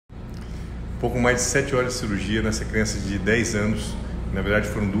pouco mais de 7 horas de cirurgia nessa criança de 10 anos. Na verdade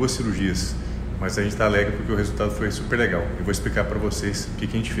foram 2 cirurgias, mas a gente está alegre porque o resultado foi super legal. Eu vou explicar para vocês o que a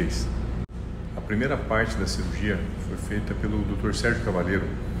gente fez. A primeira parte da cirurgia foi feita pelo Dr. Certo,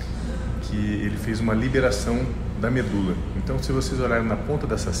 que ele fez uma liberação da medula. Então, se vocês olharem na ponta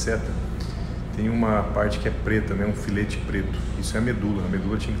dessa seta, tem uma parte que é preta, né? Um filete preto. Isso é a medula. A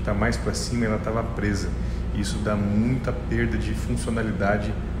medula tinha que estar mais para cima e ela estava presa. Isso dá muita perda de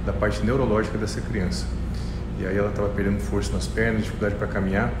funcionalidade da parte neurológica dessa criança. E aí ela estava perdendo força nas pernas, dificuldade para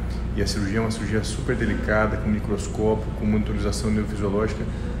caminhar. E a cirurgia é uma cirurgia super delicada, com microscópio, com monitorização neurofisiológica,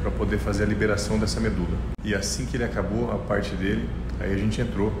 para poder fazer a liberação dessa medula. E assim que ele acabou a parte dele, aí a gente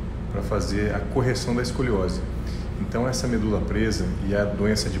entrou para fazer a correção da escoliose. Então essa medula presa e a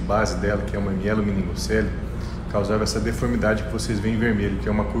doença de base dela, que é uma mielomeningocele, causava essa deformidade que vocês veem em vermelho, que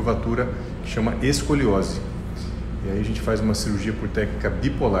é uma curvatura que chama escoliose. E aí a gente faz uma cirurgia por técnica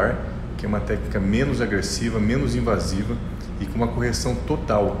bipolar, que é uma técnica menos agressiva, menos invasiva e com uma correção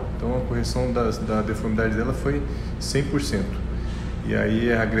total. Então a correção da deformidade dela foi 100%. E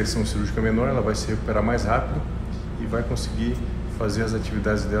aí a agressão cirúrgica menor, ela vai se recuperar mais rápido e vai conseguir fazer as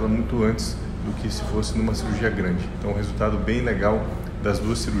atividades dela muito antes do que se fosse numa cirurgia grande. Então, um resultado bem legal das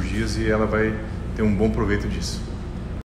 2 cirurgias e ela vai ter um bom proveito disso.